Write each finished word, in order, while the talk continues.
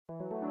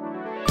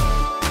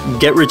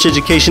Get Rich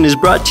Education is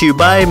brought to you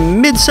by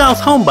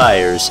Mid-South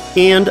Homebuyers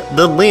and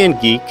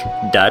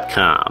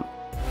TheLandGeek.com.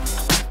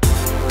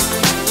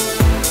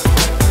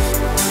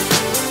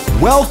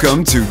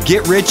 Welcome to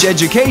Get Rich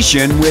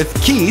Education with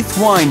Keith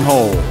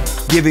Weinhold,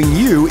 giving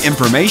you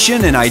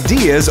information and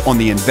ideas on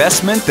the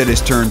investment that has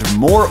turned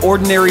more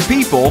ordinary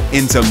people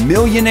into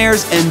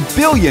millionaires and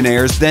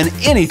billionaires than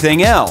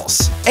anything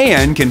else,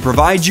 and can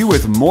provide you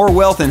with more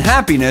wealth and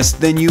happiness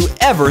than you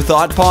ever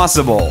thought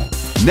possible.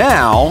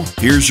 Now,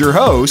 here's your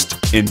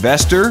host,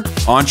 investor,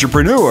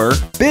 entrepreneur,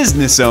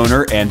 business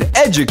owner, and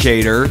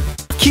educator,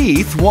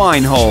 Keith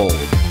Weinhold.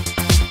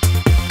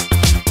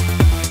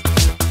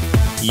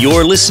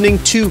 You're listening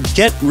to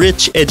Get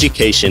Rich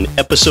Education,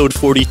 episode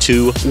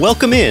 42.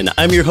 Welcome in.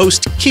 I'm your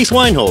host, Keith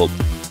Weinhold.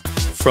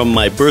 From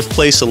my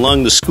birthplace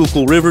along the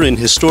Schuylkill River in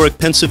historic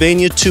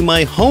Pennsylvania to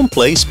my home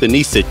place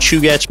beneath the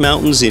Chugach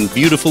Mountains in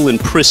beautiful and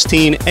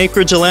pristine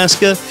Anchorage,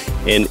 Alaska,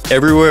 and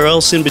everywhere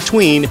else in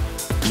between,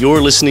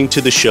 you're listening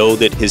to the show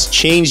that has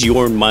changed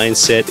your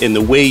mindset and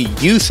the way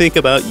you think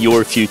about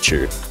your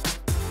future.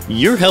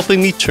 You're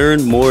helping me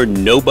turn more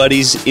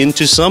nobodies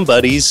into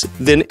somebodies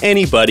than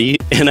anybody,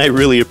 and I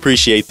really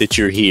appreciate that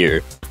you're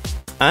here.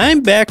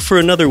 I'm back for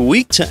another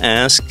week to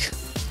ask,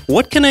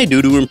 what can I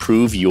do to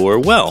improve your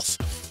wealth?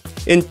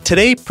 And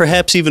today,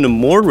 perhaps even a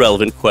more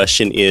relevant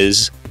question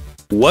is,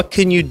 what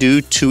can you do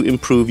to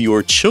improve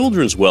your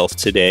children's wealth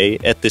today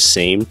at the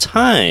same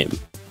time?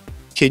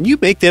 Can you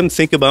make them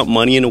think about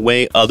money in a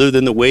way other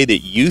than the way that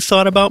you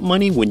thought about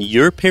money when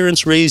your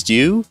parents raised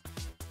you?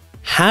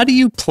 How do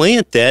you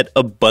plant that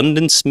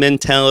abundance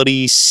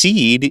mentality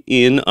seed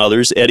in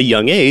others at a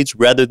young age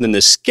rather than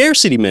the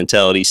scarcity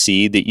mentality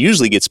seed that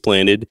usually gets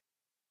planted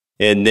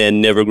and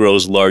then never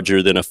grows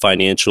larger than a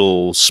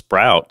financial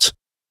sprout?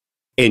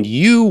 And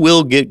you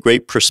will get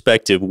great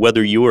perspective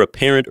whether you're a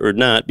parent or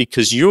not,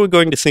 because you're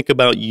going to think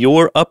about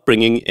your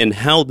upbringing and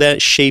how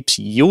that shapes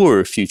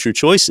your future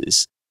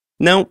choices.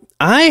 Now,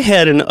 I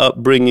had an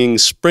upbringing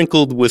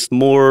sprinkled with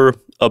more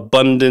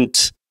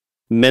abundant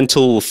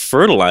mental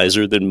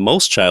fertilizer than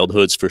most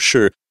childhoods for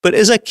sure. But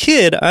as a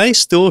kid, I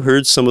still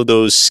heard some of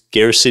those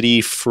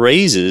scarcity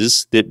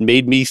phrases that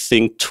made me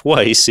think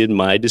twice in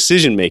my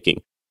decision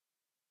making.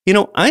 You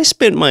know, I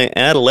spent my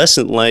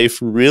adolescent life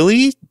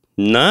really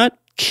not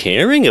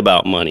caring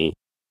about money.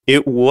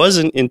 It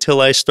wasn't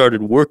until I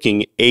started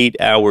working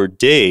 8-hour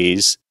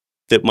days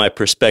that my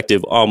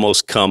perspective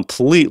almost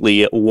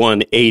completely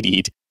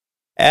 180'd.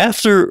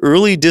 After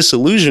early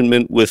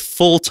disillusionment with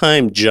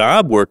full-time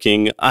job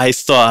working, I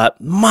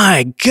thought,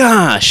 my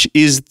gosh,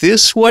 is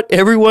this what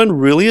everyone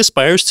really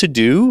aspires to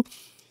do?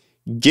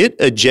 Get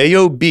a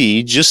job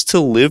just to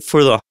live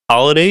for the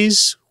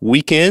holidays,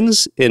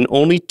 weekends, and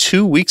only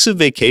 2 weeks of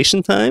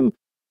vacation time?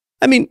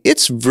 I mean,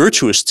 it's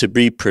virtuous to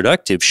be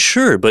productive,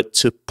 sure, but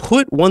to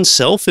put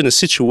oneself in a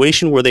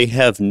situation where they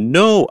have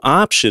no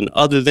option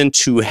other than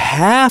to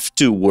have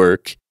to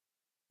work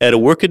at a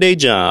workaday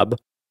job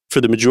for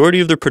the majority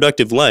of their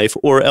productive life,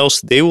 or else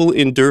they will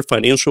endure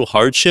financial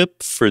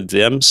hardship for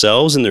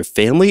themselves and their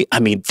family. I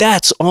mean,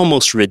 that's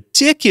almost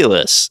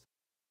ridiculous.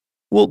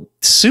 Well,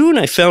 soon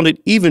I found it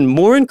even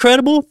more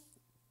incredible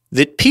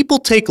that people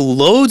take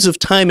loads of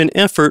time and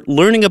effort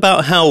learning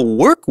about how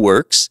work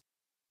works.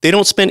 They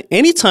don't spend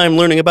any time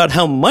learning about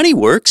how money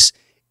works,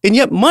 and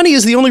yet money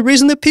is the only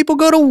reason that people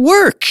go to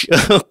work,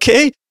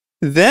 okay?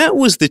 That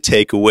was the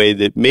takeaway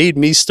that made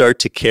me start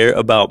to care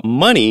about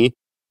money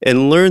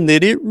and learn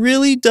that it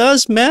really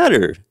does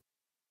matter.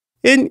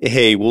 And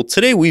hey, well,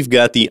 today we've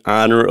got the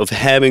honor of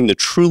having the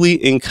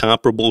truly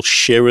incomparable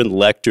Sharon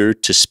Lechter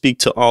to speak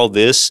to all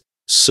this,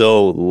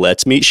 so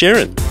let's meet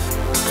Sharon.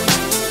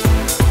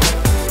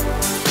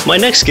 My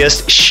next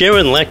guest,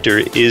 Sharon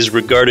Lechter, is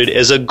regarded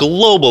as a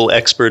global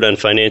expert on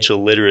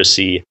financial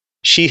literacy.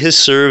 She has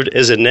served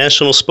as a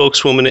national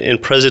spokeswoman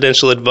and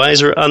presidential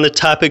advisor on the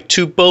topic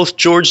to both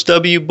George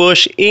W.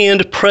 Bush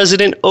and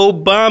President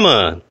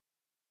Obama.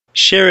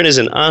 Sharon is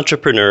an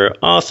entrepreneur,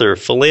 author,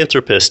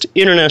 philanthropist,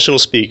 international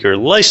speaker,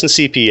 licensed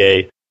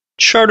CPA,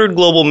 chartered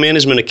global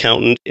management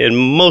accountant, and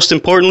most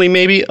importantly,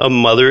 maybe a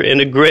mother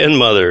and a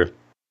grandmother.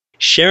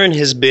 Sharon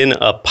has been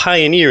a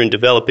pioneer in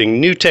developing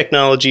new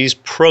technologies,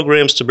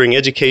 programs to bring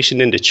education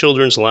into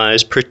children's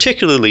lives,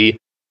 particularly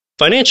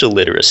financial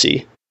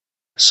literacy.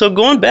 So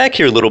going back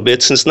here a little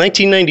bit, since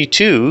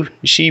 1992,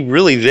 she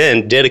really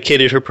then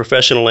dedicated her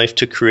professional life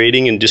to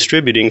creating and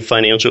distributing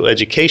financial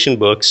education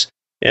books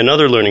and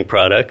other learning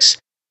products.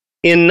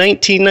 In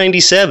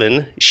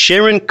 1997,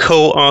 Sharon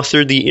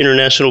co-authored the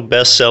international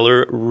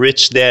bestseller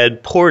Rich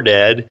Dad, Poor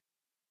Dad.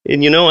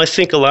 And you know, I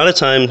think a lot of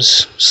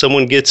times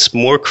someone gets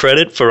more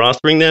credit for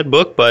authoring that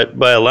book, but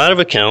by a lot of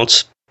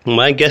accounts,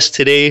 my guest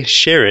today,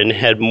 Sharon,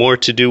 had more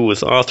to do with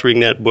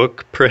authoring that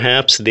book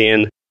perhaps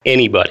than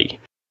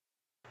anybody.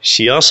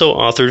 She also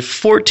authored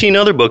 14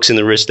 other books in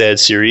the Rich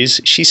Dad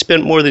series. She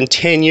spent more than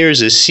 10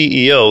 years as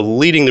CEO,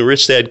 leading the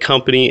Rich Dad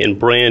company and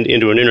brand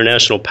into an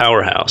international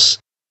powerhouse.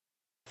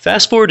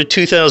 Fast forward to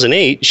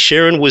 2008,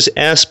 Sharon was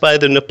asked by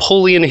the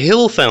Napoleon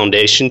Hill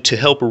Foundation to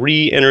help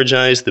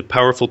re-energize the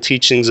powerful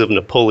teachings of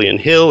Napoleon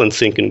Hill and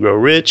Think and Grow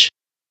Rich.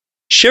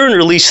 Sharon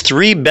released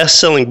 3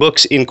 best-selling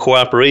books in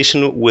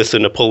cooperation with the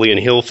Napoleon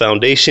Hill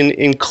Foundation,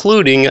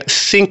 including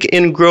Think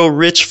and Grow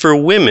Rich for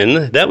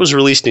Women. That was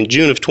released in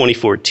June of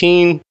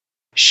 2014.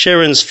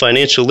 Sharon's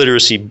financial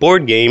literacy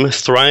board game,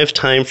 Thrive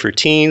Time for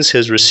Teens,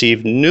 has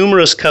received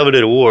numerous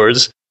coveted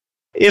awards.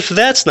 If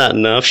that's not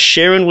enough,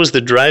 Sharon was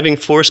the driving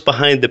force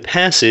behind the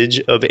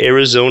passage of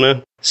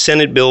Arizona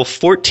Senate Bill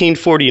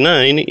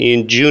 1449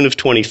 in June of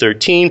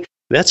 2013.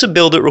 That's a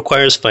bill that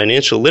requires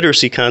financial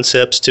literacy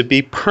concepts to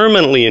be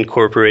permanently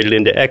incorporated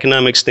into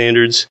economic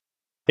standards,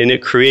 and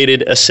it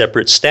created a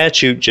separate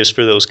statute just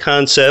for those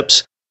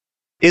concepts.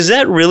 Is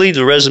that really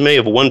the resume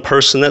of one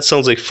person? That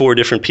sounds like 4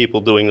 different people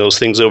doing those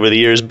things over the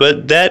years,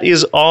 but that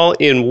is all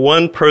in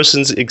one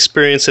person's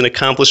experience and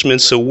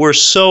accomplishments, so we're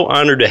so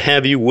honored to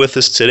have you with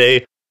us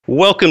today.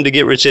 Welcome to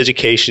Get Rich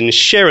Education,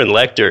 Sharon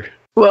Lechter.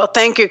 Well,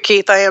 thank you,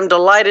 Keith. I am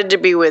delighted to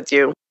be with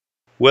you.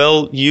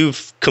 Well,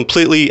 you've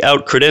completely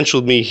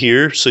out-credentialed me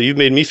here, so you've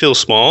made me feel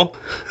small.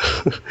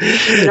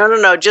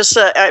 No. Just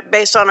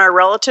based on our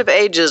relative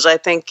ages, I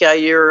think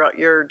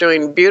you're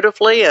doing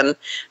beautifully, and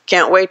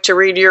can't wait to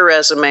read your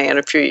resume in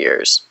a few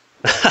years.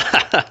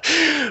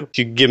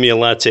 You give me a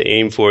lot to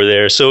aim for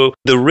there. So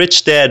the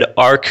Rich Dad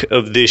arc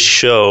of this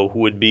show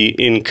would be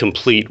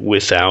incomplete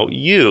without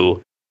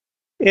you.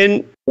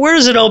 And where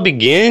does it all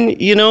begin?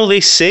 You know, they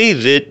say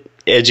that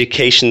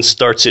education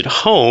starts at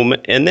home,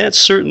 and that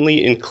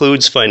certainly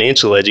includes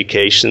financial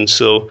education.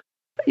 So,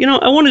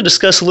 I want to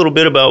discuss a little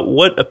bit about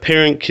what a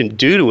parent can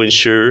do to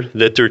ensure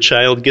that their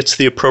child gets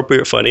the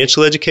appropriate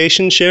financial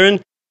education, Sharon.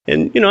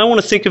 And, I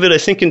want to think of it, I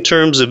think, in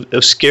terms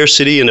of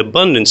scarcity and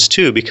abundance,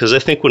 too, because I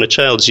think when a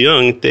child's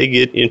young, they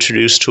get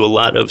introduced to a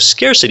lot of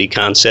scarcity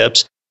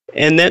concepts,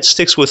 and that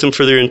sticks with them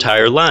for their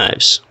entire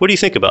lives. What do you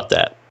think about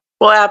that?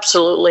 Well,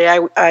 absolutely.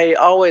 I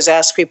always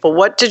ask people,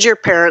 what did your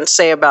parents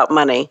say about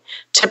money?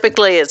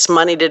 Typically, it's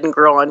money didn't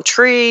grow on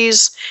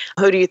trees.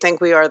 Who do you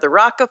think we are, the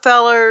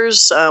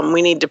Rockefellers?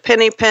 We need to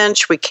penny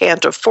pinch. We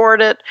can't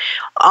afford it.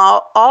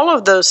 All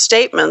of those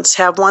statements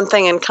have one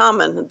thing in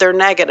common. They're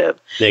negative.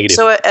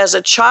 So as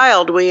a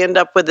child, we end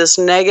up with this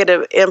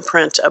negative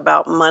imprint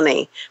about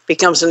money,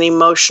 becomes an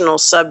emotional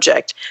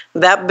subject.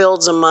 That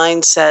builds a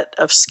mindset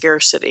of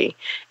scarcity.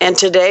 And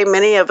today,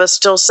 many of us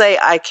still say,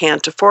 I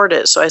can't afford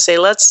it. So I say,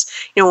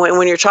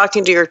 when you're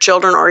talking to your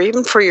children or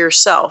even for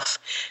yourself,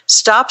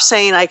 stop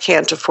saying, I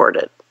can't afford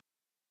it.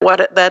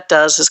 What that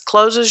does is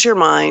closes your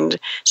mind.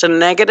 It's a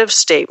negative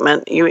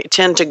statement. You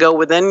tend to go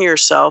within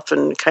yourself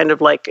and kind of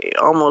like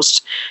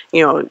almost,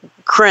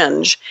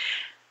 cringe.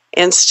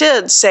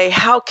 Instead, say,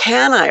 how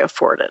can I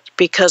afford it?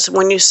 Because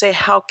when you say,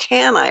 how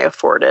can I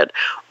afford it?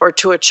 Or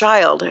to a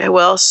child,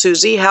 well,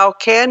 Susie, how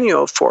can you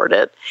afford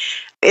it?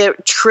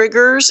 It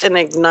triggers and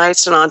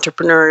ignites an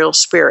entrepreneurial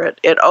spirit.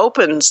 It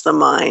opens the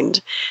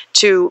mind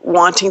to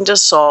wanting to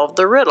solve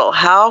the riddle.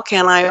 How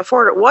can I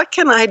afford it? What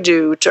can I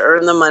do to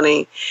earn the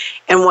money?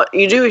 And what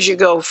you do is you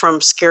go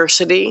from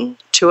scarcity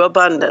to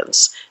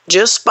abundance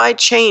just by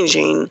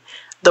changing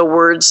the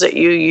words that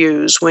you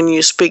use when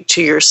you speak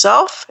to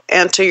yourself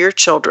and to your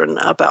children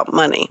about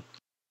money.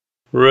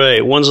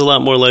 Right. One's a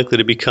lot more likely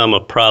to become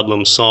a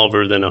problem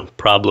solver than a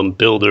problem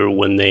builder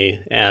when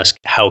they ask,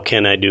 how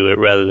can I do it,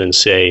 rather than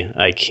say,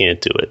 I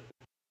can't do it.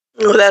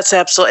 Well, that's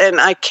absolutely.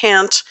 And I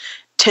can't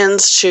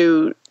tends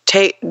to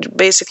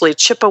basically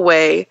chip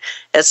away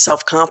at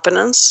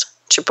self-confidence,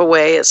 chip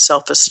away at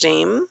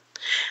self-esteem.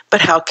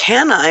 But how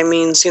can I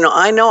means,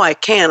 I know I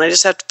can. I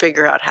just have to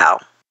figure out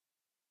how.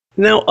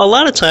 Now, a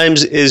lot of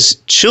times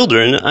as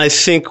children, I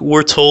think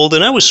we're told,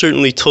 and I was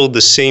certainly told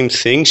the same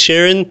thing,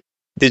 Sharon,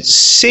 that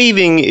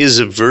saving is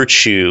a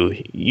virtue.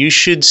 You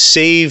should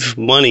save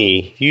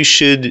money. You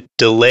should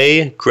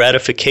delay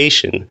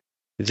gratification.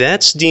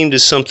 That's deemed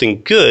as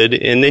something good,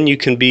 and then you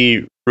can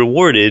be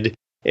rewarded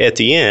at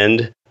the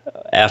end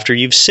after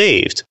you've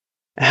saved.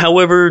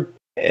 However,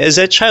 as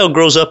that child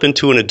grows up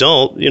into an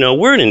adult,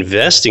 we're an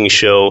investing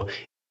show.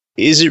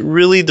 Is it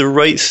really the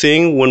right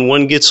thing when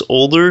one gets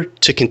older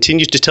to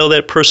continue to tell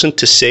that person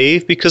to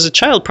save? Because a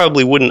child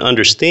probably wouldn't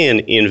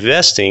understand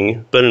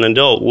investing, but an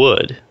adult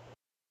would.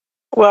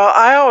 Well,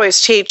 I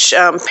always teach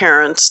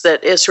parents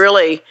that it's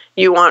really,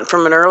 you want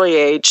from an early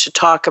age to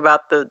talk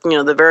about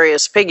the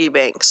various piggy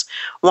banks.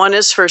 One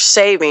is for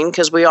saving,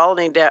 because we all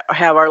need to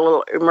have our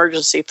little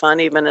emergency fund,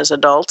 even as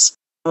adults.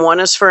 One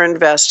is for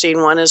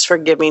investing, one is for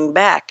giving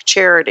back,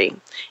 charity,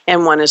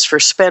 and one is for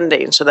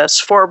spending. So that's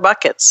 4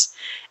 buckets.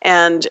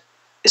 And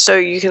so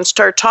you can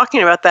start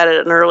talking about that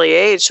at an early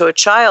age. So a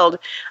child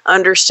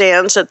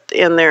understands that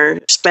in their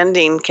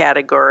spending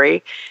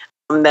category,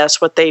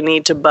 that's what they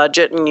need to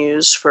budget and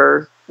use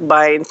for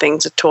buying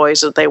things,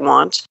 toys that they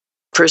want.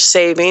 For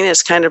saving,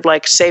 it's kind of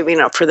like saving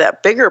up for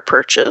that bigger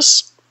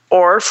purchase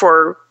or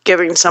for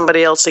giving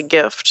somebody else a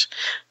gift.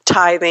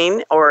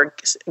 Tithing or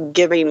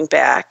giving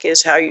back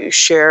is how you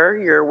share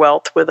your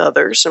wealth with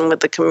others and with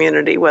the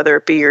community, whether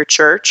it be your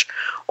church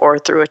or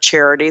through a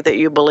charity that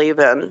you believe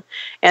in.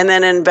 And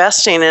then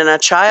investing in a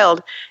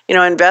child,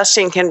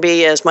 investing can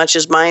be as much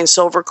as buying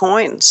silver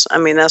coins. I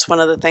mean, that's one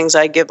of the things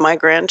I give my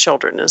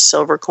grandchildren is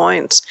silver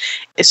coins.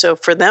 So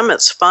for them,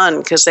 it's fun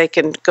because they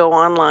can go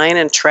online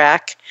and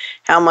track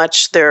how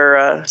much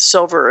their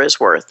silver is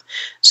worth.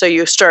 So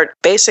you start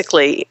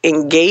basically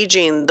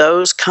engaging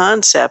those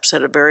concepts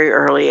at a very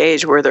early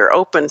age where they're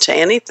open to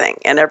anything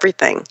and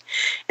everything.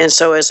 And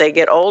so as they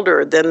get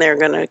older, then they're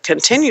going to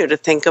continue to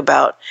think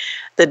about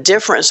the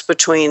difference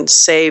between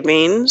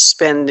saving,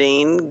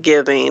 spending,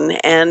 giving,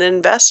 and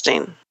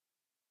investing.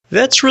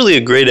 That's really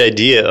a great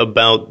idea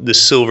about the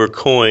silver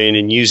coin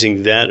and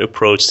using that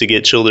approach to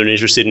get children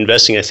interested in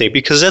investing, I think,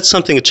 because that's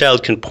something a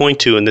child can point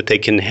to and that they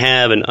can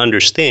have and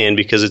understand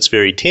because it's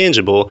very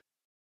tangible.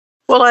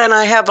 Well, and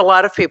I have a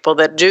lot of people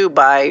that do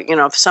buy,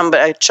 if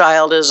a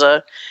child is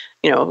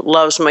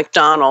loves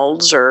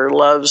McDonald's or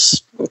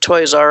loves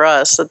Toys R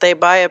Us, that they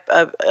buy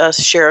a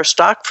share of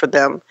stock for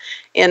them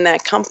in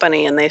that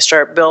company and they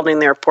start building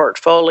their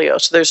portfolio.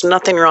 So there's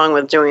nothing wrong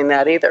with doing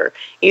that either.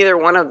 Either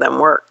one of them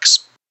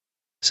works.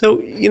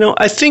 So,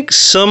 I think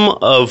some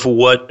of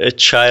what a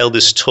child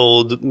is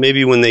told,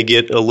 maybe when they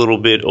get a little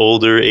bit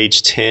older,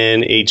 age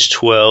 10, age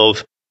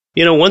 12,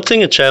 one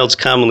thing a child's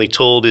commonly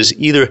told is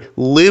either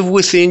live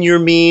within your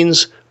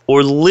means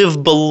or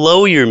live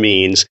below your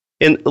means.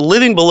 And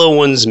living below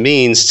one's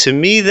means, to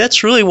me,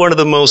 that's really one of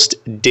the most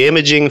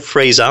damaging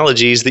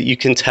phraseologies that you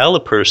can tell a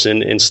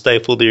person and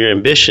stifle their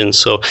ambition.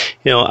 So,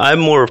 I'm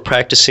more of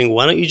practicing,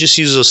 why don't you just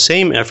use those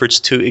same efforts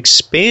to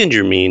expand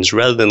your means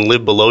rather than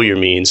live below your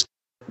means?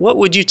 What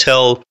would you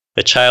tell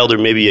a child or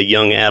maybe a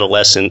young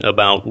adolescent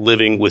about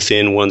living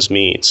within one's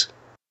means?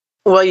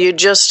 Well, you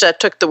just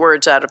took the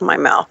words out of my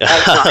mouth.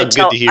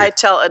 I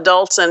tell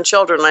adults and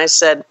children, I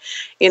said,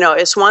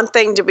 it's one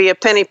thing to be a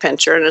penny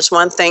pincher and it's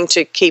one thing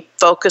to keep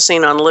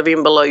focusing on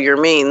living below your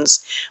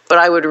means, but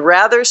I would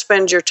rather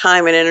spend your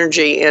time and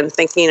energy in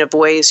thinking of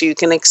ways you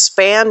can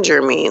expand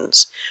your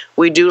means.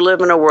 We do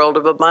live in a world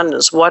of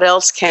abundance. What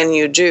else can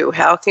you do?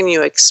 How can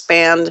you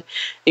expand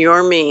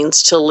your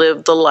means to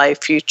live the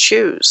life you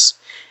choose?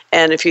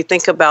 And if you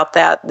think about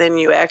that, then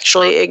you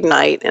actually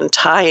ignite and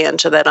tie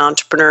into that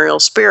entrepreneurial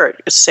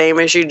spirit, same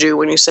as you do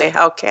when you say,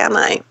 how can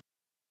I?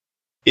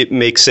 It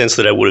makes sense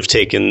that I would have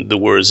taken the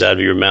words out of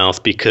your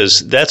mouth because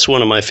that's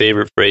one of my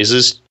favorite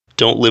phrases.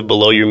 Don't live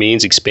below your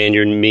means, expand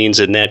your means.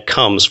 And that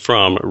comes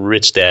from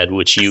Rich Dad,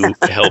 which you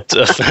helped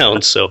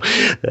found. So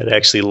that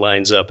actually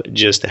lines up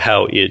just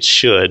how it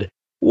should.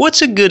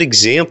 What's a good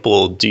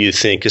example, do you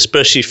think,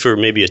 especially for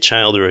maybe a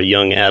child or a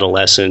young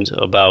adolescent,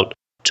 about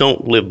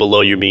don't live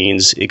below your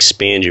means,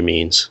 expand your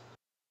means?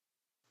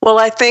 Well,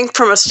 I think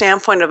from a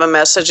standpoint of a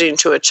messaging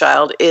to a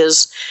child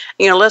is,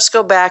 let's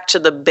go back to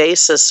the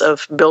basis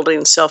of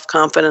building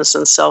self-confidence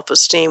and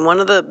self-esteem. One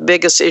of the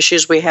biggest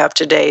issues we have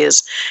today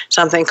is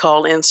something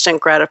called instant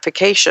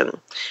gratification.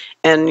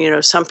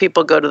 And, some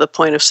people go to the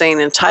point of saying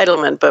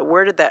entitlement, but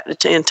where did that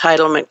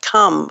entitlement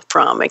come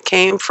from? It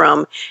came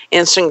from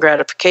instant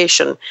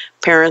gratification.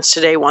 Parents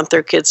today want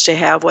their kids to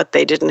have what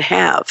they didn't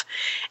have.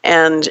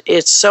 And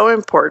it's so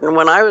important.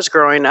 When I was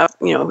growing up,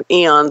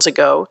 eons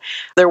ago,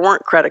 there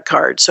weren't credit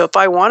cards. So if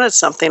I wanted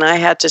something, I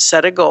had to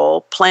set a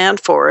goal, plan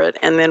for it,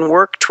 and then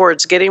work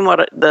towards getting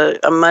what the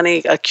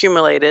money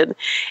accumulated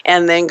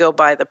and then go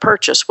buy the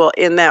purchase. Well,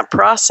 in that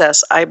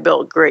process, I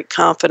built great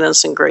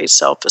confidence and great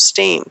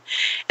self-esteem.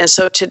 And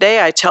so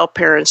today I tell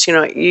parents,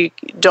 you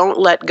don't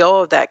let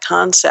go of that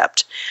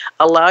concept.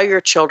 Allow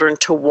your children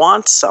to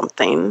want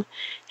something,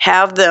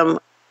 have them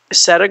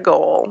set a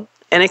goal,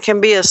 and it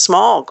can be a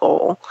small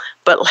goal,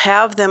 but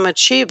have them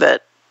achieve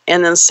it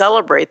and then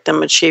celebrate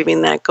them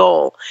achieving that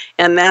goal.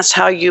 And that's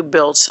how you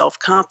build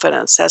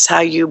self-confidence. That's how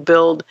you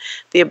build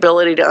the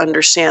ability to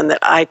understand that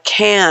I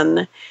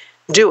can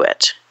do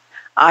it.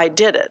 I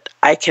did it.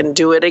 I can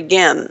do it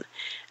again.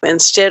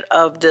 Instead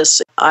of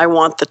this, I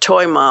want the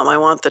toy, Mom, I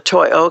want the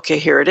toy. Okay,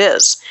 here it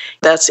is.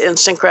 That's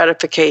instant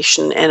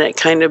gratification, and it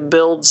kind of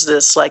builds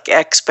this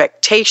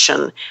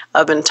expectation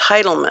of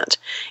entitlement.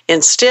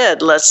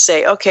 Instead, let's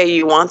say, okay,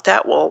 you want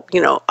that? Well,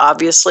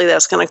 obviously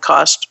that's going to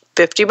cost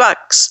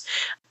 $50.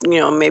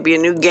 Maybe a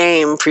new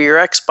game for your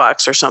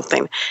Xbox or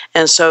something.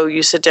 And so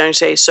you sit down and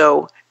say,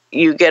 so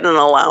you get an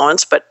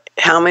allowance, but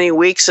how many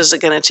weeks is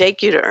it going to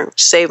take you to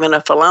save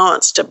enough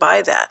allowance to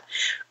buy that?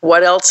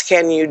 What else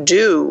can you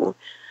do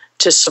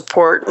to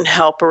support and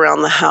help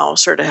around the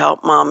house or to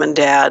help Mom and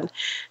Dad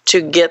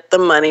to get the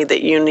money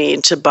that you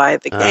need to buy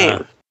the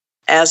game?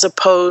 As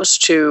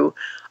opposed to,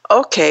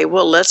 okay,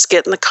 well, let's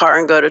get in the car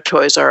and go to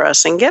Toys R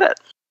Us and get it.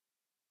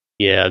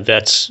 Yeah,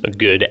 that's a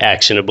good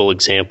actionable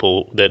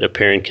example that a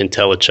parent can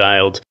tell a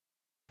child.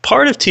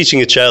 Part of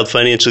teaching a child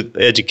financial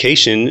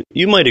education,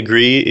 you might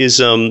agree,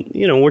 is,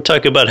 we're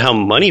talking about how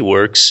money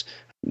works.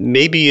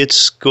 Maybe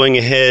it's going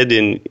ahead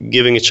and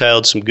giving a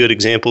child some good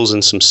examples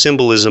and some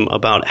symbolism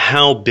about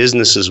how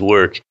businesses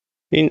work.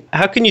 I mean,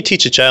 how can you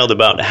teach a child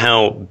about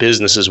how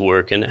businesses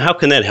work, and how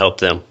can that help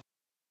them?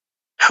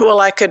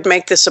 Well, I could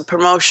make this a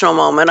promotional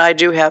moment. I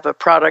do have a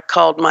product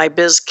called My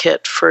Biz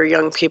Kit for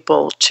young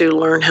people to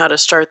learn how to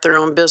start their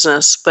own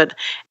business. But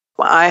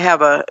I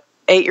have a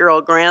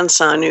 8-year-old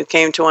grandson who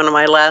came to one of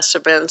my last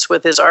events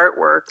with his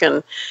artwork,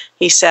 and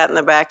he sat in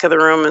the back of the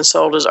room and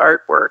sold his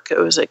artwork.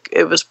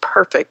 It was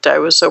perfect. I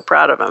was so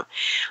proud of him.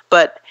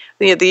 But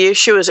the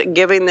issue is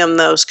giving them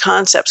those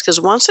concepts, because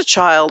once a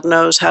child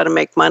knows how to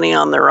make money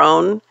on their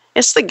own,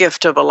 it's the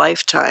gift of a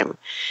lifetime.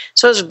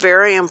 So it's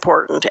very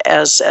important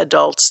as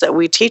adults that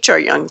we teach our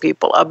young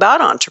people about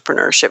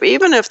entrepreneurship,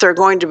 even if they're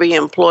going to be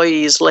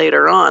employees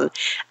later on.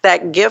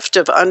 That gift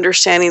of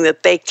understanding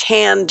that they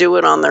can do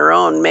it on their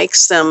own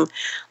makes them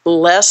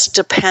less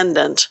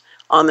dependent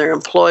on their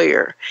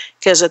employer.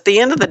 Because at the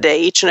end of the day,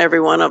 each and every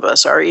one of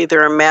us are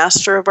either a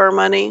master of our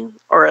money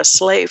or a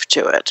slave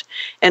to it.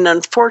 And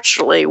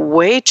unfortunately,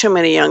 way too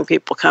many young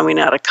people coming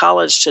out of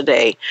college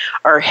today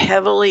are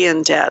heavily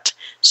in debt,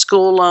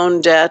 school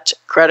loan debt,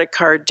 credit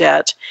card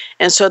debt.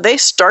 And so they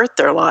start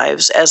their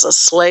lives as a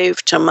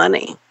slave to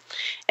money.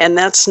 And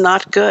that's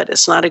not good.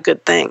 It's not a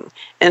good thing.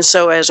 And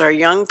so as our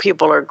young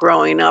people are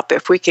growing up,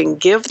 if we can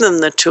give them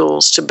the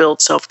tools to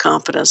build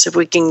self-confidence, if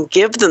we can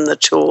give them the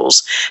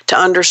tools to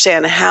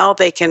understand how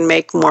they can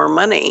make more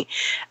money,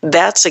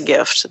 that's a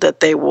gift that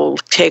they will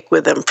take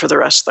with them for the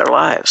rest of their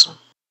lives.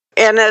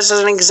 And as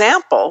an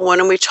example,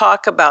 when we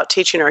talk about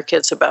teaching our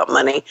kids about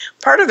money,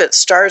 part of it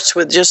starts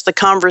with just the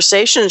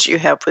conversations you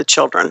have with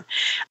children.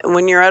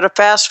 When you're at a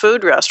fast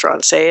food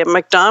restaurant, say at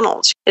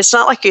McDonald's, it's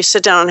not like you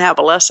sit down and have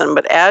a lesson,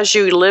 but as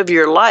you live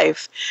your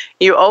life,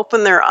 you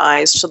open their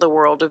eyes to the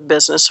world of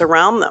business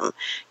around them.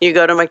 You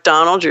go to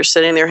McDonald's, you're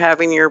sitting there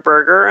having your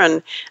burger,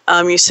 and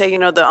you say,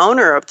 the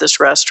owner of this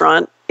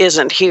restaurant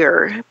isn't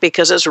here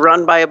because it's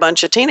run by a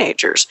bunch of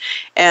teenagers.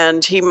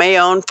 And he may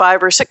own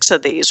 5 or 6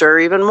 of these or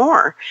even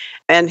more.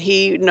 And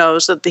he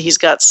knows that he's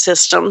got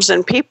systems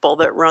and people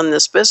that run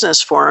this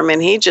business for him,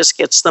 and he just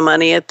gets the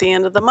money at the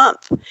end of the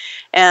month.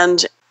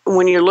 And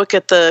when you look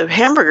at the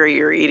hamburger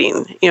you're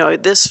eating,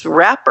 this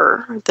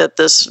wrapper, that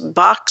this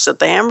box that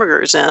the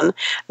hamburger is in,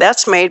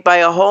 that's made by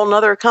a whole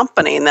nother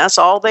company, and that's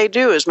all they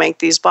do is make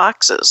these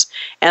boxes.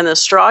 And the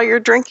straw you're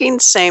drinking,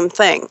 same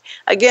thing.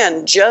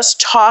 Again, just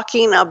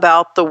talking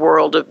about the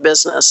world of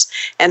business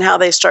and how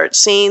they start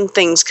seeing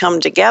things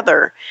come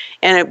together,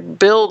 and it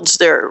builds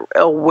their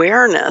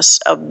awareness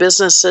of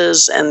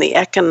businesses and the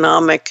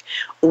economic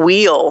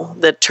wheel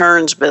that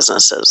turns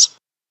businesses.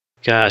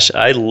 Gosh,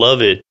 I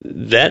love it.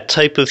 That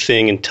type of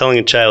thing, and telling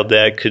a child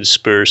that could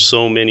spur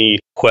so many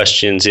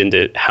questions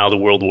into how the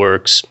world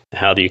works,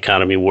 how the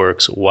economy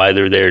works, why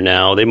they're there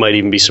now. They might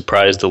even be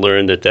surprised to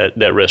learn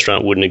that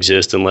restaurant wouldn't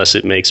exist unless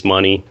it makes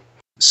money.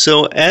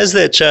 So as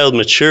that child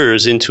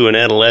matures into an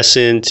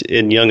adolescent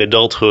and young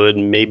adulthood,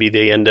 maybe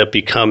they end up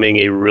becoming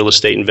a real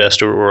estate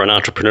investor or an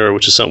entrepreneur,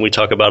 which is something we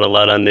talk about a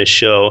lot on this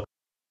show.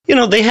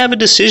 They have a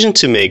decision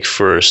to make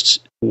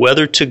first,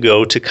 whether to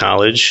go to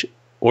college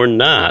or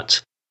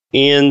not.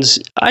 And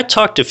I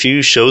talked a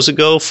few shows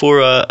ago for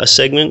a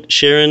segment,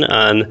 Sharon,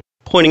 on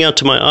pointing out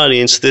to my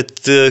audience that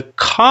the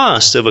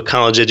cost of a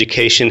college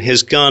education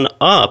has gone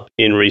up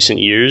in recent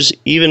years,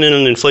 even in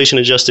an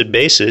inflation-adjusted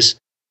basis.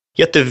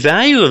 Yet the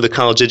value of the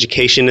college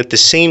education at the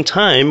same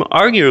time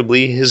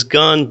arguably has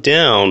gone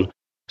down.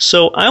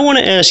 So I want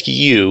to ask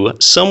you,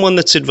 someone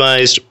that's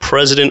advised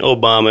President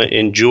Obama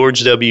and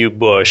George W.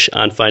 Bush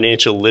on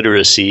financial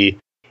literacy,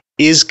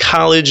 is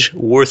college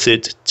worth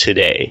it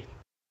today?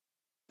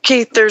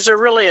 Keith, there's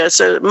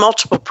a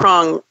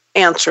multiple-prong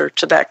answer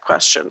to that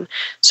question.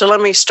 So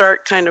let me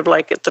start kind of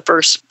like at the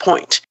first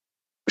point.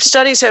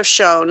 Studies have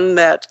shown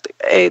that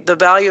the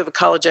value of a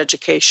college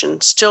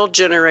education still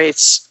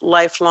generates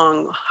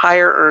lifelong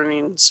higher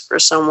earnings for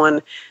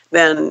someone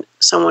than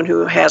someone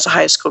who has a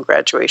high school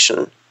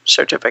graduation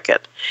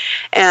certificate.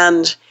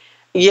 And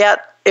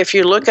yet, if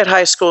you look at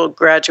high school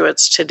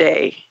graduates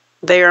today,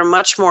 they are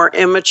much more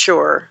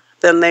immature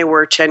than they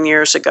were 10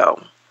 years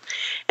ago.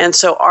 And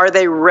so are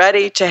they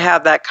ready to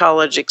have that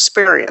college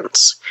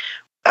experience?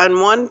 On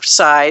one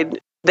side,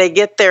 they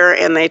get there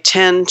and they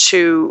tend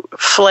to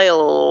flail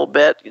a little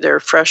bit. Their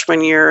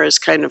freshman year is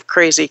kind of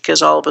crazy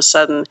because all of a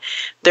sudden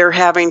they're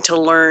having to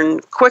learn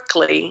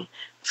quickly,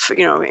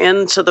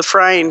 into the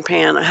frying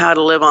pan how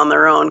to live on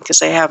their own because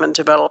they haven't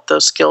developed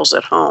those skills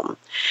at home.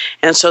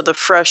 And so the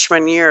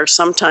freshman year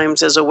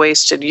sometimes is a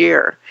wasted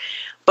year.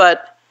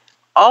 But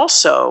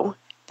also,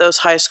 those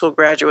high school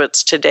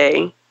graduates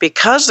today,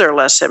 because they're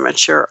less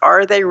immature,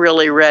 are they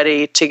really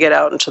ready to get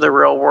out into the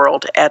real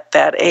world at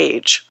that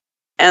age?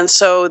 And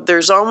so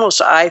there's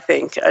almost, I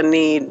think, a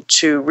need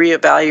to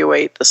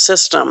reevaluate the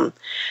system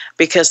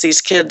because these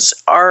kids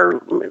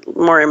are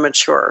more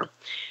immature.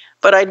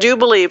 But I do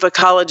believe a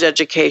college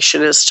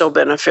education is still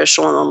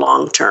beneficial in the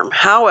long term.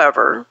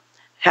 However,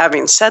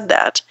 having said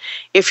that,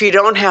 if you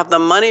don't have the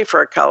money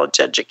for a college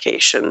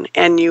education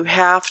and you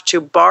have to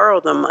borrow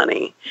the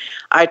money,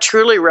 I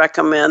truly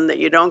recommend that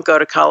you don't go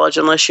to college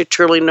unless you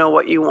truly know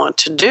what you want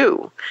to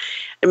do.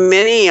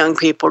 Many young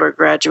people are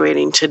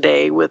graduating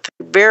today with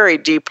very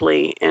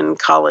deeply in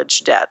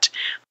college debt.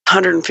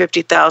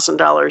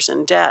 $150,000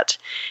 in debt,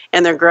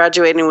 and they're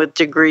graduating with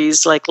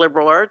degrees like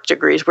liberal arts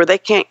degrees where they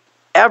can't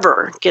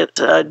ever get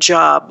a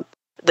job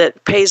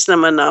that pays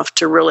them enough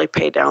to really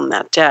pay down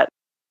that debt.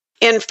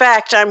 In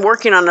fact, I'm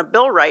working on a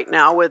bill right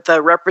now with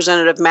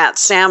Representative Matt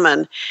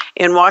Salmon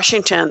in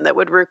Washington that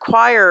would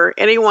require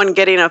anyone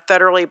getting a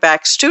federally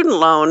backed student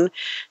loan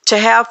to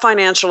have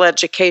financial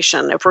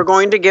education. If we're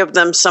going to give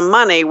them some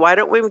money, why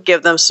don't we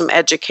give them some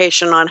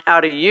education on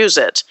how to use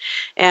it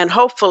and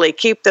hopefully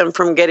keep them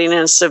from getting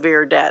in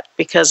severe debt?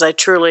 Because I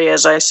truly,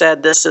 as I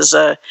said, this is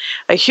a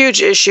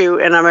huge issue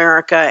in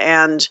America,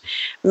 and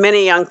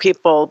many young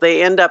people,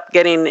 they end up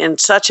getting in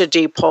such a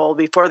deep hole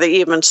before they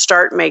even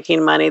start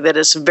making money that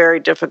it's very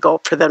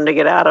difficult for them to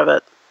get out of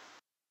it.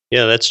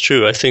 Yeah, that's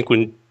true. I think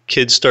when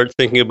kids start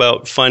thinking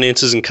about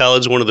finances in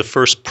college, one of the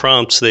first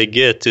prompts they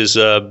get is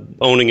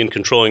owning and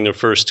controlling their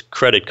first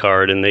credit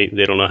card, and they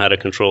don't know how to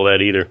control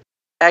that either.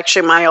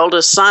 Actually, my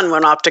oldest son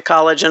went off to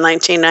college in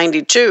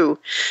 1992,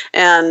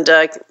 and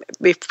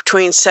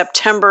between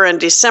September and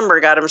December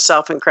got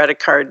himself in credit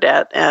card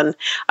debt. And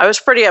I was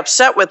pretty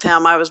upset with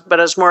him, but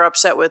I was more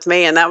upset with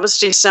me. And that was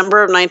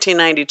December of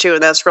 1992,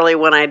 and that's really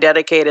when I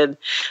dedicated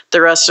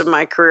the rest of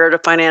my career to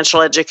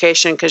financial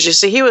education. Because you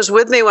see, he was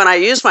with me when I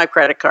used my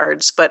credit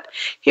cards, but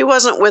he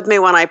wasn't with me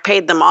when I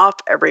paid them off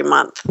every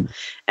month.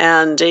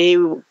 And he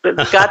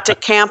got to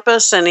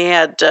campus, and he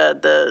had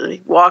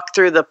walk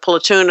through the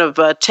platoon of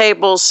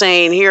tables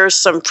saying, here's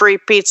some free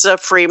pizza,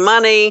 free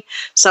money,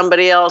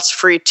 somebody else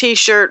free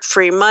T-shirt,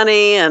 free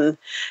money. And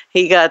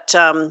he got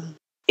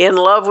in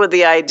love with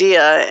the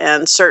idea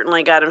and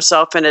certainly got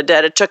himself into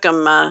debt. It took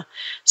him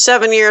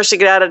 7 years to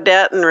get out of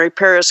debt and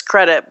repair his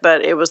credit,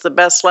 but it was the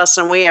best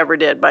lesson we ever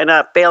did by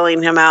not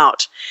bailing him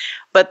out.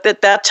 But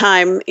at that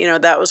time,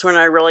 that was when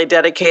I really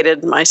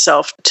dedicated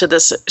myself to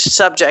this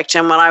subject.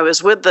 And when I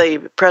was with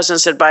the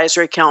President's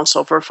Advisory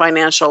Council for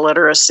Financial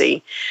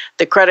Literacy,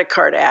 the Credit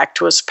Card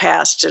Act was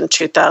passed in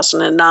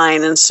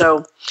 2009. And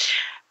so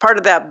part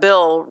of that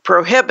bill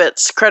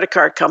prohibits credit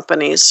card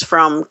companies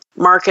from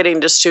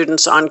marketing to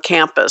students on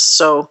campus.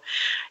 So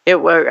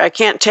I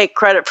can't take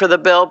credit for the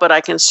bill, but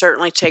I can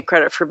certainly take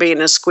credit for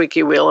being a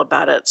squeaky wheel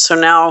about it. So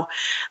now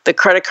the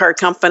credit card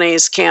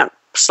companies can't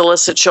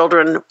solicit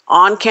children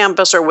on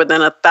campus or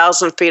within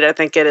 1,000 feet, I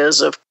think it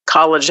is, of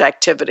college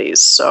activities.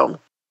 So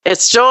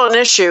it's still an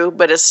issue,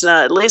 but it's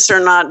not, at least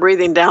they're not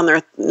breathing down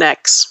their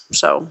necks.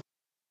 So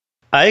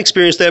I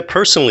experienced that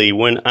personally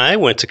when I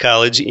went to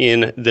college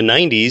in the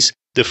 90s.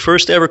 The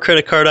first ever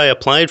credit card I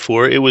applied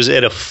for, it was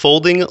at a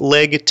folding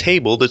leg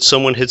table that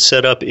someone had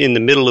set up in the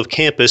middle of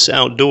campus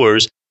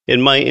outdoors.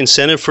 And my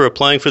incentive for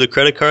applying for the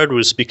credit card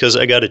was because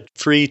I got a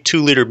free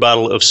 2-liter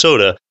bottle of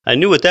soda. I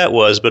knew what that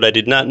was, but I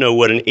did not know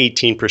what an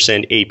 18%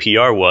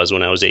 APR was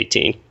when I was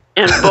 18.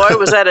 And boy,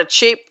 was that a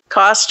cheap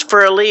cost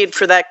for a lead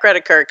for that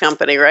credit card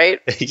company, right?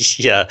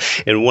 Yeah,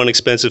 and one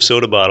expensive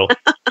soda bottle.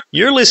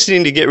 You're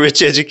listening to Get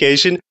Rich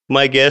Education.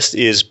 My guest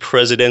is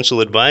presidential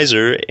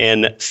advisor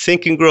and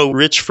Think and Grow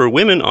Rich for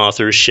Women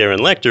author Sharon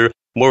Lechter.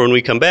 More when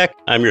we come back.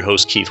 I'm your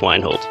host, Keith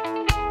Weinhold.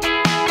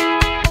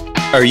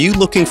 Are you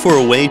looking for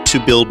a way to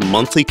build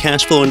monthly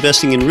cash flow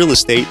investing in real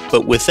estate,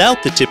 but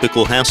without the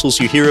typical hassles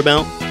you hear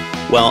about?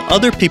 While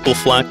other people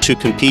flock to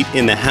compete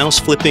in the house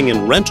flipping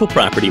and rental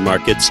property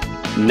markets,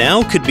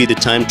 now could be the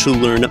time to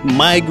learn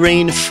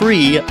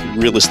migraine-free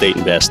real estate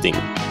investing.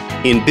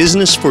 In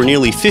business for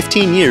nearly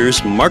 15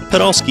 years, Mark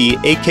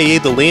Podolsky, aka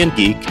The Land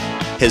Geek,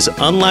 has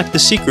unlocked the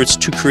secrets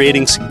to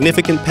creating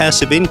significant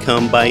passive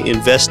income by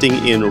investing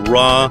in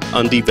raw,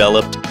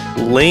 undeveloped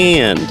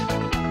land.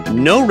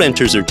 No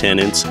renters or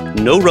tenants,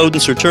 no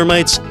rodents or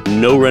termites,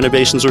 no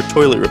renovations or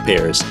toilet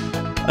repairs.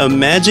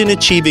 Imagine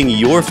achieving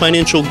your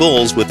financial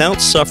goals without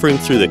suffering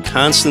through the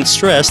constant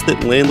stress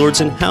that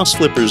landlords and house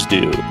flippers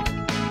do.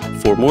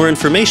 For more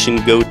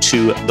information, go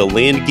to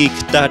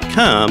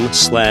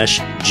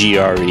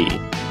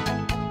thelandgeek.com/GRE.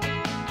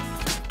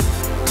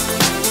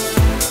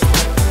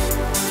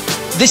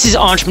 This is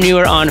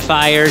Entrepreneur on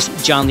Fire's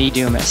John Lee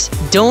Dumas.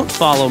 Don't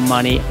follow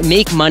money.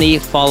 Make money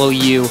follow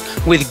you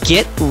with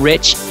Get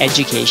Rich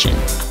Education.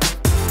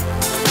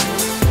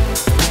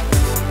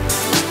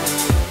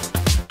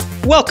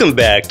 Welcome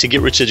back to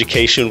Get Rich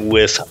Education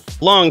with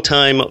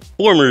longtime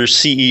former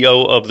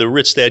CEO of the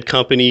Rich Dad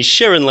Company,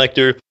 Sharon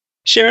Lechter.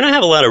 Sharon, I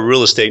have a lot of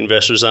real estate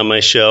investors on my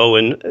show,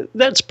 and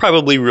that's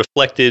probably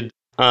reflected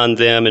on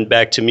them and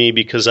back to me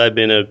because I've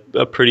been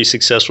a pretty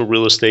successful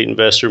real estate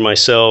investor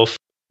myself,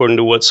 according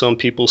to what some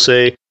people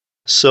say.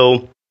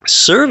 So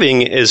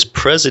serving as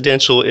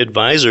presidential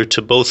advisor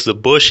to both the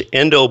Bush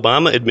and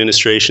Obama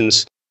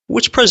administrations,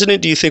 which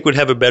president do you think would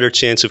have a better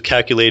chance of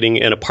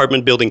calculating an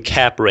apartment building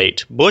cap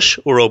rate, Bush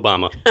or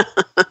Obama?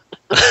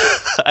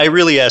 I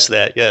really asked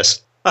that,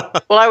 yes.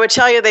 Well, I would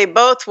tell you they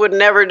both would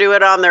never do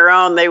it on their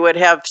own. They would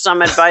have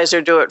some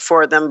advisor do it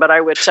for them. But I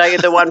would tell you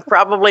the one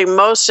probably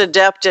most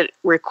adept at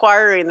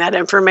requiring that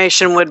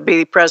information would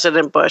be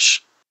President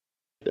Bush.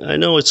 I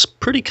know it's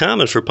pretty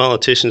common for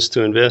politicians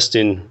to invest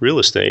in real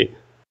estate.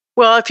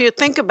 Well, if you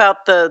think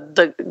about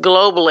the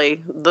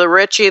globally, the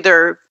rich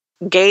either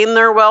gain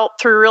their wealth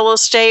through real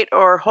estate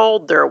or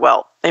hold their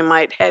wealth. They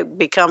might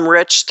become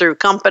rich through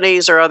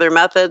companies or other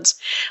methods,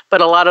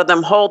 but a lot of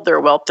them hold their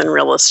wealth in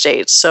real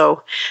estate.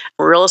 So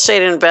real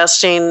estate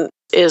investing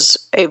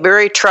is a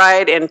very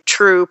tried and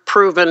true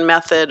proven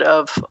method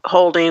of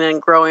holding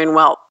and growing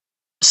wealth.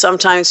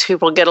 Sometimes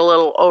people get a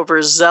little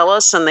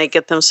overzealous and they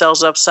get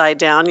themselves upside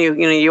down.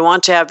 You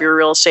want to have your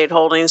real estate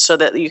holdings so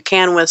that you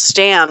can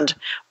withstand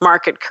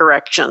market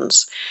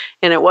corrections.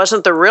 And it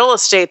wasn't the real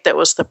estate that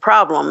was the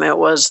problem. It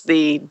was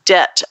the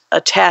debt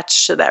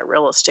attached to that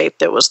real estate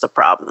that was the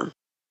problem.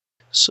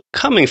 So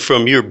coming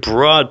from your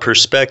broad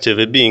perspective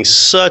of being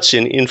such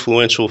an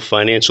influential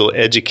financial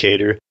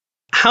educator,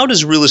 how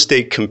does real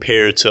estate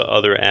compare to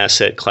other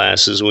asset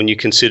classes when you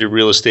consider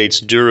real estate's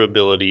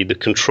durability, the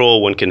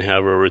control one can have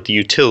over it, the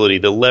utility,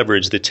 the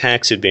leverage, the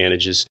tax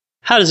advantages?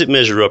 How does it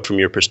measure up from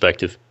your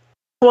perspective?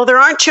 Well, there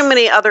aren't too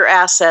many other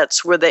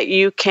assets where that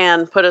you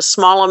can put a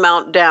small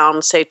amount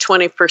down, say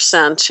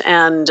 20%,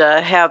 and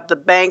have the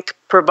bank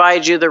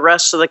provide you the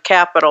rest of the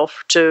capital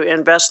to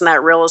invest in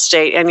that real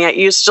estate, and yet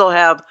you still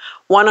have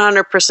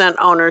 100%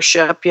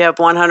 ownership. You have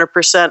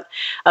 100%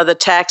 of the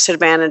tax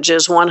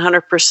advantages,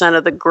 100%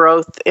 of the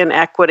growth in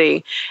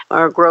equity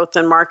or growth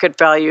in market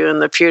value in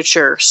the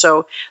future.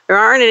 So there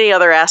aren't any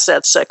other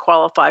assets that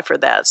qualify for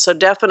that. So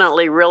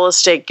definitely real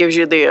estate gives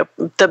you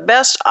the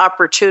best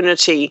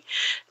opportunity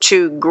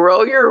to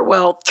grow your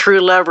wealth through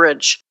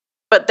leverage.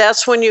 But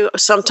that's when you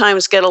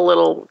sometimes get a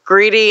little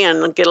greedy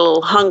and get a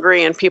little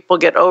hungry and people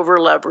get over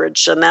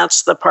leveraged. And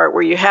that's the part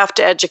where you have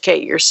to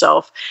educate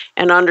yourself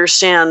and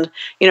understand,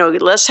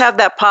 let's have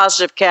that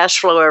positive cash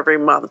flow every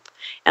month.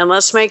 And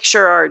let's make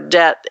sure our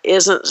debt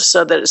isn't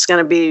so that it's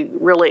going to be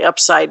really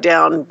upside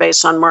down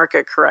based on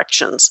market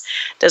corrections.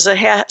 Does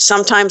it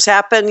sometimes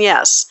happen?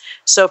 Yes.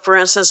 So for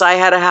instance, I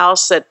had a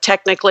house that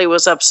technically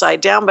was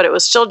upside down, but it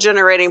was still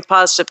generating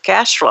positive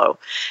cash flow.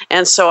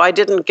 And so I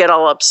didn't get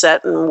all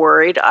upset and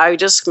worried. I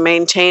just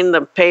maintained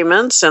the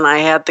payments and I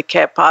had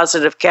the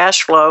positive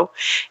cash flow.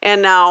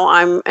 And now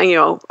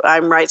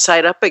I'm right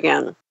side up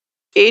again.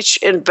 Each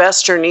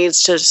investor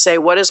needs to say,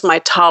 what is my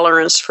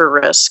tolerance for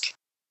risk?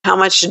 How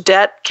much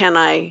debt can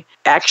I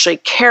actually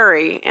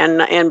carry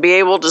and be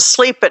able to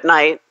sleep at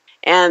night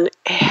and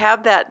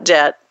have that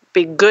debt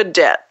be good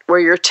debt where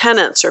your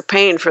tenants are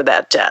paying for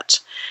that debt,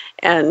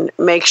 and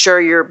make sure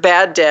your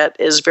bad debt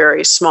is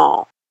very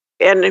small.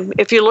 And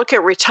if you look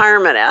at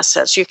retirement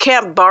assets, you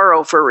can't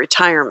borrow for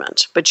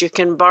retirement, but you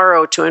can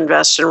borrow to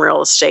invest in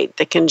real estate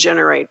that can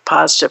generate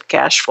positive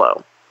cash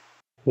flow.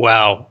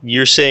 Wow,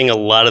 you're saying a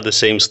lot of the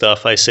same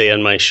stuff I say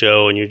on my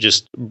show, and you're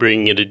just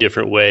bringing it a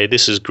different way.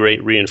 This is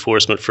great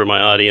reinforcement for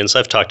my audience.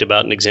 I've talked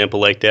about an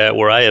example like that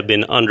where I have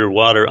been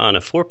underwater on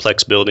a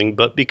fourplex building,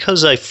 but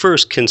because I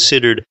first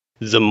considered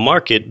the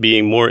market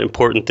being more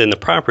important than the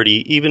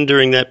property, even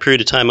during that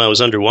period of time I was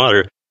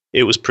underwater,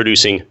 it was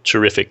producing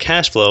terrific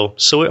cash flow,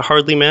 so it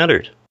hardly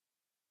mattered.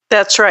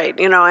 That's right.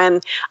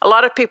 And a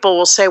lot of people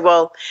will say,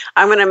 well,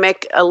 I'm going to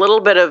make a little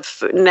bit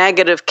of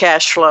negative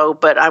cash flow,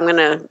 but I'm going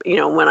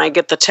to, when I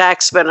get the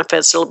tax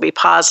benefits, it'll be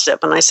positive.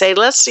 And I say,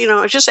 let's,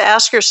 just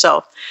ask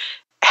yourself,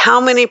 how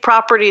many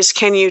properties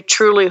can you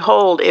truly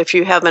hold if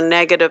you have a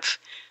negative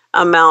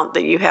amount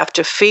that you have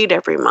to feed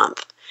every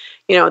month?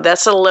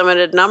 That's a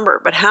limited number,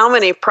 but how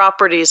many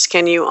properties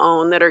can you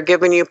own that are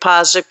giving you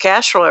positive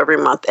cash flow every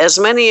month? As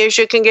many as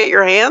you can get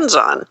your hands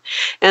on.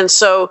 And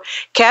so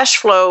cash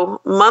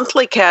flow,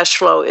 monthly cash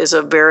flow is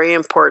a very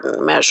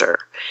important measure.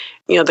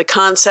 The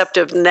concept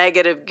of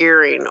negative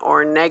gearing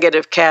or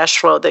negative cash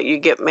flow that you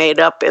get made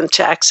up in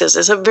taxes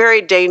is a very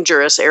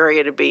dangerous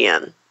area to be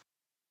in.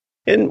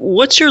 And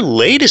what's your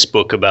latest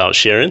book about,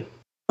 Sharon?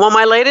 Well,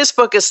 my latest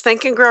book is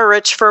Think and Grow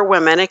Rich for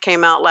Women. It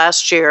came out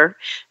last year,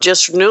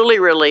 just newly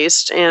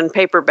released in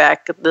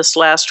paperback this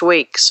last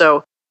week.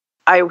 So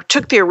I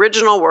took the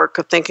original work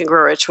of Think and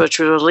Grow Rich, which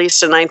was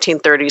released in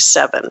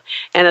 1937.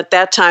 And at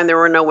that time, there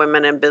were no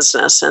women in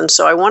business. And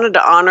so I wanted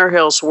to honor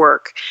his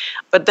work.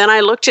 But then I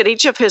looked at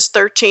each of his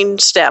 13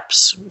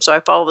 steps. So I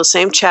follow the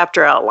same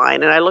chapter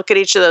outline. And I look at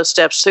each of those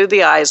steps through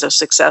the eyes of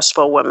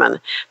successful women.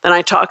 Then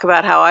I talk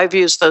about how I've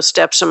used those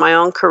steps in my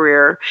own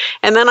career.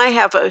 And then I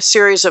have a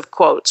series of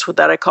quotes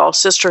that I call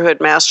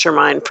Sisterhood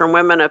Mastermind from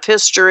women of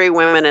history,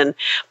 women in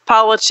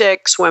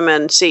politics,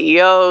 women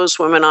CEOs,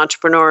 women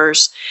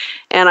entrepreneurs.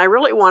 And I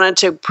really wanted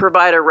to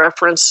provide a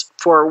reference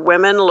for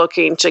women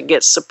looking to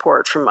get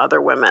support from other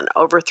women.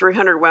 Over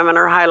 300 women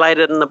are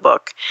highlighted in the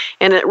book.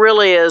 And it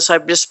really is,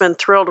 I've just been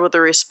thrilled with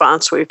the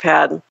response we've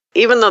had.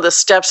 Even though the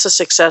steps to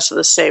success are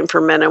the same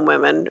for men and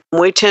women,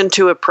 we tend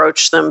to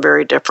approach them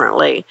very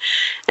differently.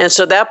 And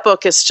so that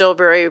book is still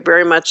very,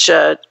 very much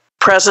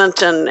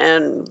present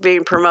and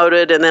being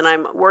promoted. And then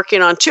I'm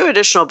working on 2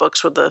 additional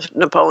books with the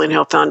Napoleon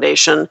Hill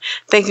Foundation,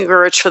 Think and Grow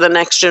Rich for the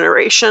Next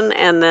Generation,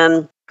 and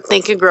then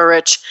Think and Grow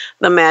Rich,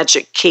 The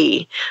Magic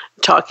Key,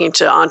 talking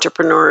to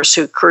entrepreneurs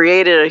who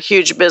created a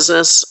huge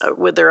business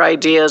with their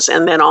ideas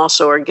and then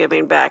also are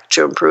giving back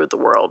to improve the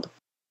world.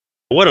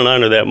 What an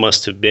honor that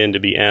must have been to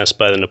be asked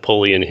by the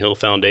Napoleon Hill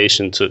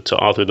Foundation to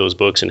author those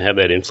books and have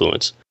that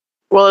influence.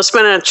 Well, it's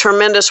been a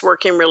tremendous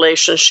working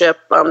relationship.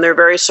 They're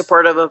very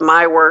supportive of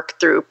my work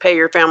through Pay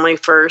Your Family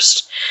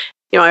First.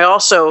 I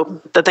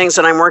also, the things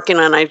that I'm working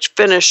on, I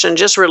finished and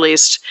just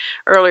released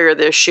earlier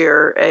this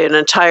year an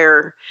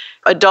entire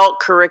adult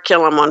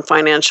curriculum on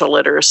financial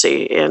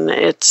literacy, and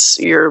it's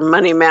your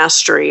money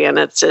mastery, and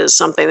it is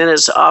something that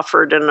is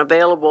offered and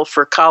available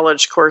for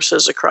college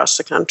courses across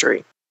the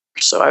country.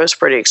 So I was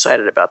pretty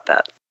excited about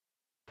that.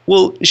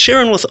 Well,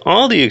 Sharon, with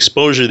all the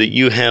exposure that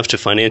you have to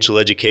financial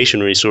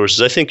education resources,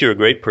 I think you're a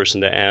great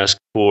person to ask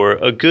for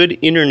a good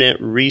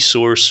internet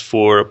resource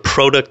for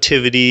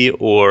productivity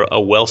or a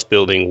wealth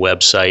building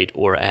website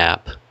or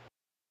app.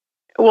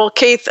 Well,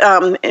 Keith,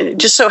 it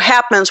just so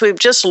happens we've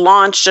just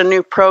launched a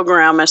new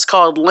program. It's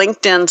called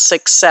LinkedIn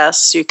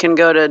Success. You can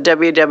go to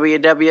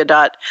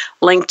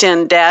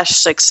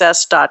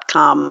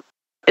www.linkedin-success.com.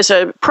 It's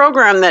a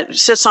program that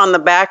sits on the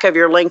back of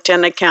your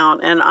LinkedIn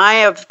account, and I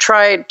have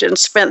tried and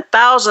spent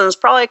thousands,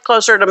 probably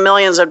closer to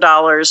millions of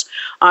dollars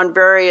on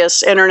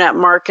various internet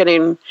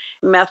marketing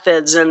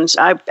methods, and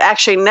I've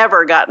actually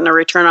never gotten a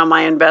return on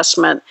my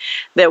investment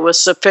that was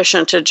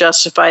sufficient to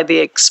justify the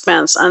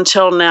expense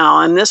until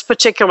now. And this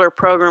particular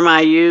program I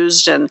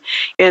used, and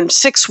in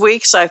 6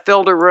 weeks I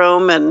filled a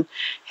room and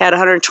had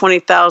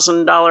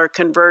 $120,000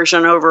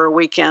 conversion over a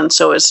weekend.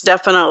 So it's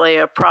definitely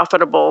a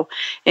profitable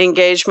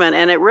engagement.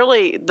 And it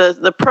really,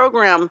 the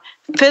program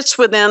fits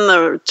within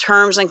the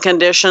terms and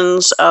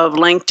conditions of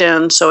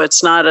LinkedIn. So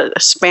it's not a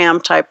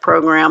spam type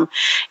program.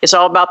 It's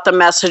all about the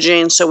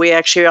messaging. So we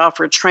actually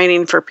offer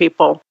training for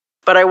people.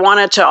 But I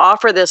wanted to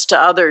offer this to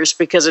others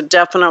because it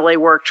definitely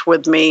worked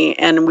with me,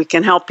 and we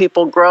can help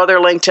people grow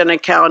their LinkedIn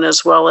account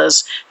as well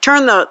as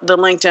turn the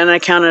LinkedIn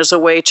account as a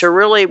way to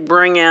really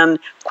bring in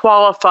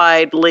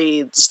qualified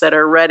leads that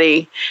are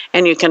ready,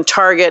 and you can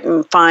target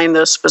and find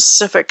those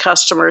specific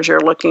customers you're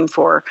looking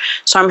for.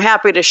 So I'm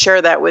happy to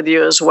share that with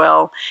you as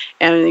well.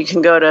 And you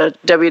can go to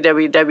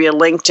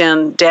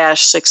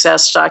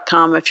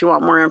www.linkedin-success.com if you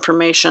want more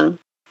information.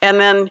 And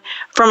then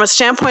from a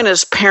standpoint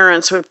as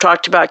parents, we've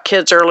talked about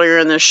kids earlier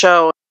in the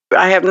show.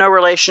 I have no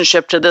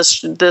relationship to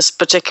this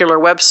particular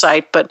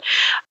website, but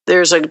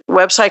there's a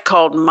website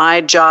called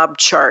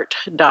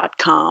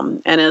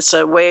myjobchart.com, and it's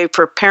a way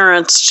for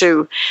parents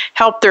to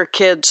help their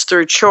kids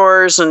through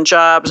chores and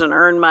jobs and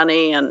earn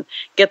money and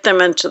get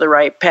them into the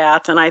right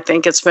path. And I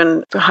think it's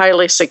been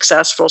highly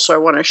successful, so I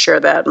want to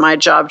share that,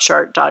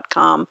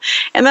 myjobchart.com.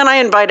 And then I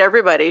invite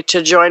everybody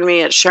to join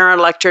me at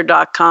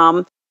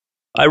SharonLechter.com.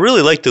 I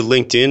really like the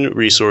LinkedIn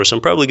resource.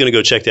 I'm probably going to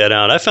go check that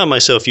out. I found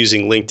myself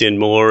using LinkedIn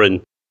more, and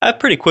I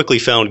pretty quickly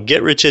found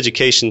get-rich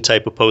education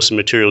type of post and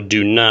material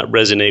do not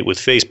resonate with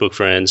Facebook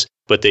friends,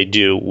 but they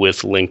do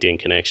with LinkedIn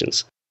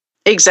connections.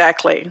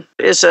 Exactly.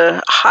 It's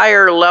a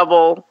higher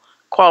level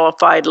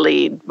qualified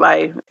lead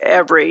by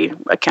every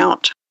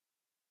account.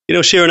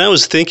 Sharon, I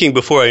was thinking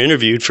before I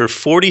interviewed, for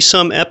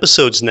 40-some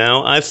episodes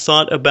now, I've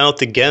thought about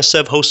the guests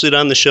I've hosted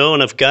on the show,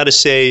 and I've got to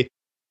say,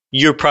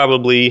 you're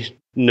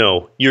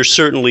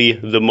certainly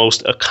the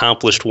most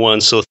accomplished one.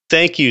 So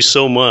thank you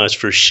so much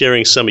for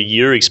sharing some of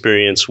your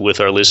experience with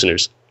our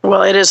listeners.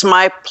 Well, it is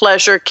my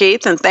pleasure,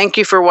 Keith, and thank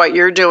you for what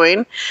you're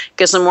doing,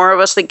 because the more of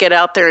us that get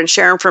out there and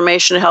share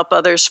information to help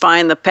others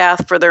find the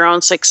path for their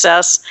own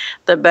success,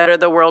 the better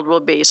the world will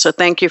be. So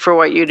thank you for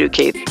what you do,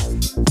 Keith.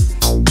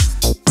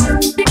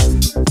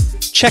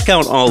 Check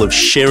out all of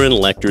Sharon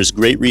Lechter's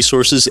great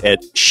resources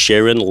at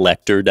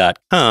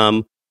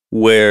SharonLechter.com,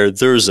 where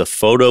there's a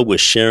photo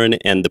with Sharon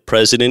and the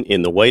president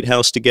in the White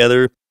House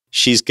together.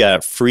 She's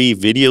got free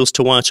videos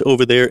to watch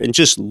over there and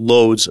just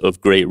loads of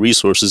great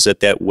resources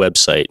at that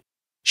website.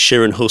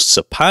 Sharon hosts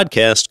a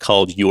podcast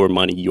called Your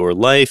Money, Your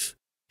Life.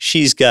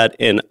 She's got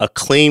an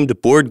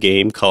acclaimed board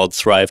game called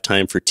Thrive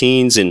Time for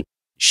Teens, and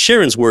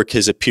Sharon's work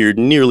has appeared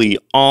nearly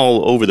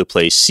all over the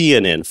place: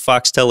 CNN,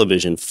 Fox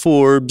Television,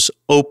 Forbes,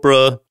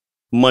 Oprah,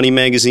 Money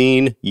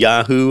Magazine,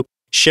 Yahoo.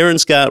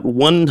 Sharon's got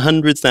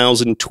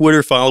 100,000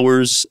 Twitter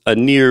followers, a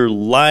near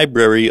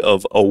library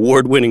of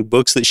award-winning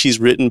books that she's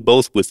written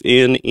both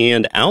within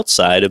and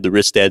outside of the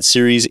Rich Dad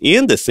series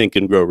and the Think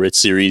and Grow Rich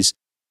series.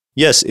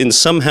 Yes, and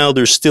somehow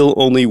there's still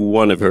only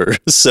one of her.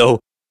 So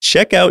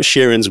check out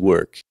Sharon's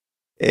work.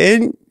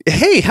 And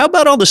hey, how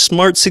about all the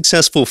smart,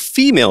 successful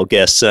female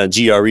guests on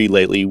GRE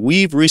lately?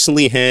 We've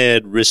recently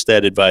had Rich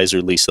Dad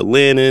advisor Lisa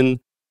Lannon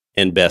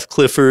and Beth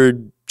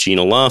Clifford,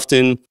 Gina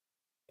Lofton,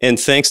 and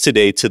thanks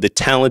today to the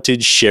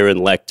talented Sharon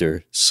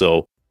Lechter.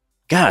 So,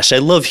 gosh, I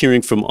love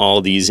hearing from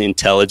all these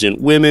intelligent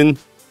women.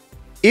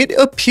 It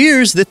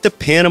appears that the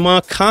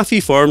Panama Coffee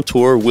Farm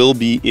Tour will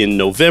be in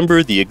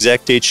November. The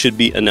exact date should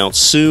be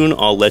announced soon.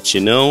 I'll let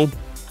you know.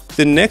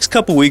 The next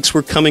couple weeks,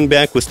 we're coming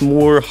back with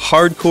more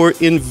hardcore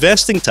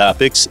investing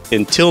topics.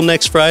 Until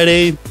next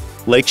Friday,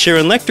 like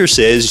Sharon Lechter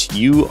says,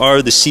 you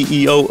are the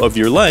CEO of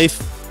your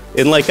life.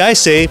 And like I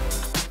say,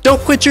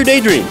 don't quit your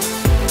daydream.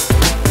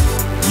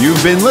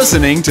 You've been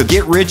listening to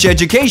Get Rich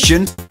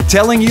Education,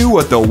 telling you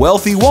what the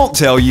wealthy won't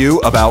tell you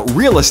about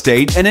real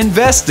estate and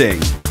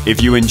investing.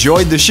 If you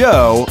enjoyed the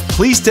show,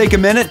 please take a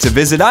minute to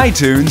visit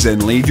iTunes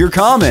and leave your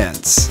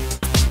comments.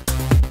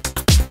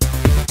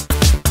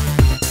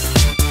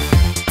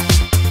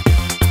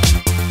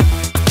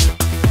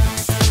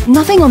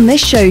 Nothing on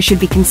this show should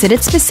be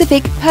considered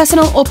specific,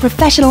 personal, or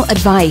professional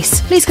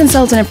advice. Please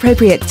consult an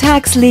appropriate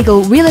tax,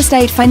 legal, real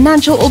estate,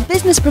 financial, or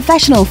business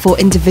professional for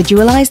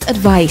individualized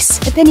advice.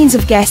 Opinions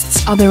of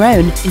guests are their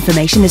own.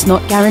 Information is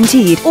not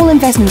guaranteed. All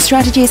investment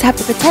strategies have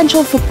the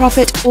potential for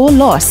profit or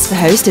loss. The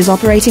host is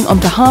operating on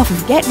behalf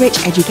of Get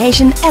Rich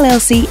Education,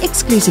 LLC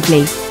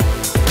exclusively.